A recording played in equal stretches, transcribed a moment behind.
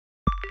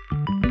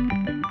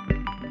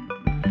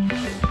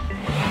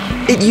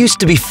It used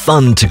to be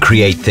fun to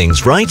create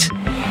things, right?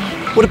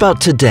 What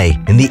about today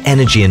in the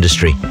energy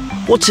industry?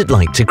 What's it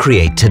like to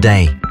create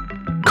today?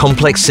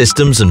 Complex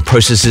systems and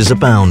processes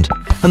abound,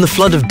 and the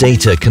flood of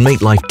data can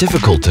make life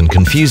difficult and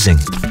confusing.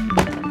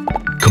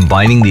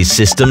 Combining these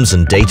systems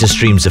and data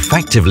streams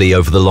effectively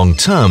over the long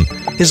term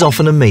is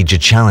often a major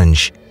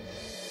challenge.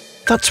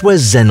 That's where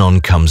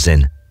Zenon comes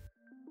in.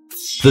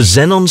 The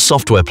Zenon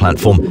software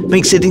platform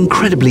makes it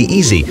incredibly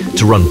easy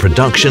to run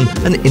production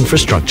and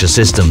infrastructure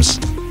systems.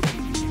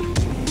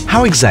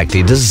 How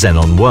exactly does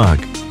Zenon work?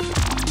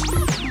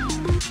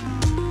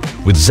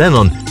 With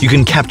Zenon, you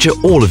can capture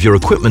all of your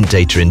equipment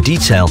data in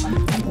detail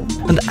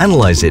and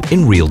analyze it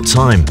in real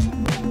time.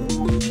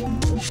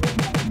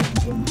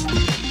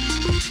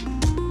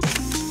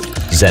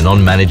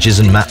 Zenon manages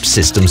and maps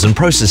systems and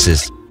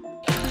processes,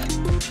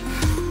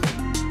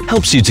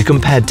 helps you to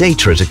compare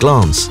data at a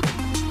glance,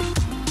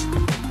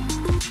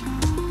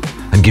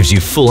 and gives you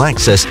full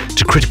access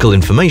to critical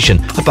information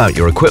about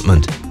your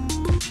equipment.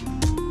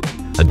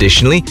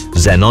 Additionally,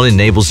 Zenon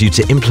enables you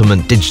to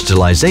implement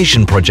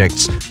digitalization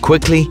projects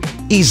quickly,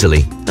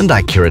 easily, and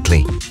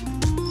accurately.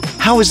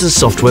 How is the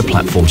software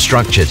platform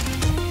structured?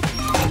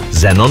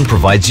 Zenon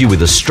provides you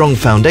with a strong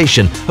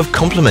foundation of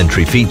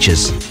complementary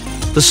features.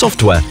 The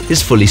software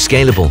is fully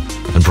scalable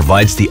and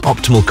provides the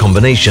optimal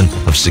combination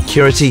of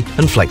security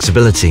and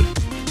flexibility.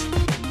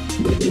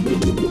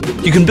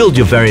 You can build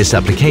your various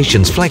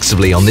applications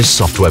flexibly on this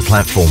software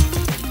platform.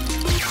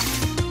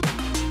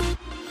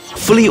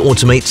 Fully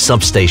automate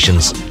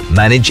substations,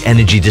 manage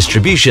energy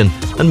distribution,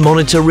 and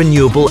monitor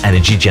renewable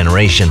energy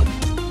generation.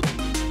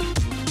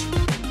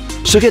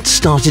 So get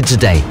started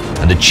today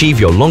and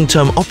achieve your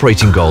long-term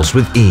operating goals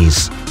with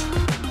ease.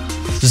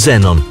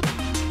 Zenon,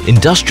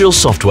 industrial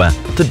software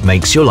that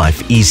makes your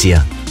life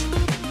easier.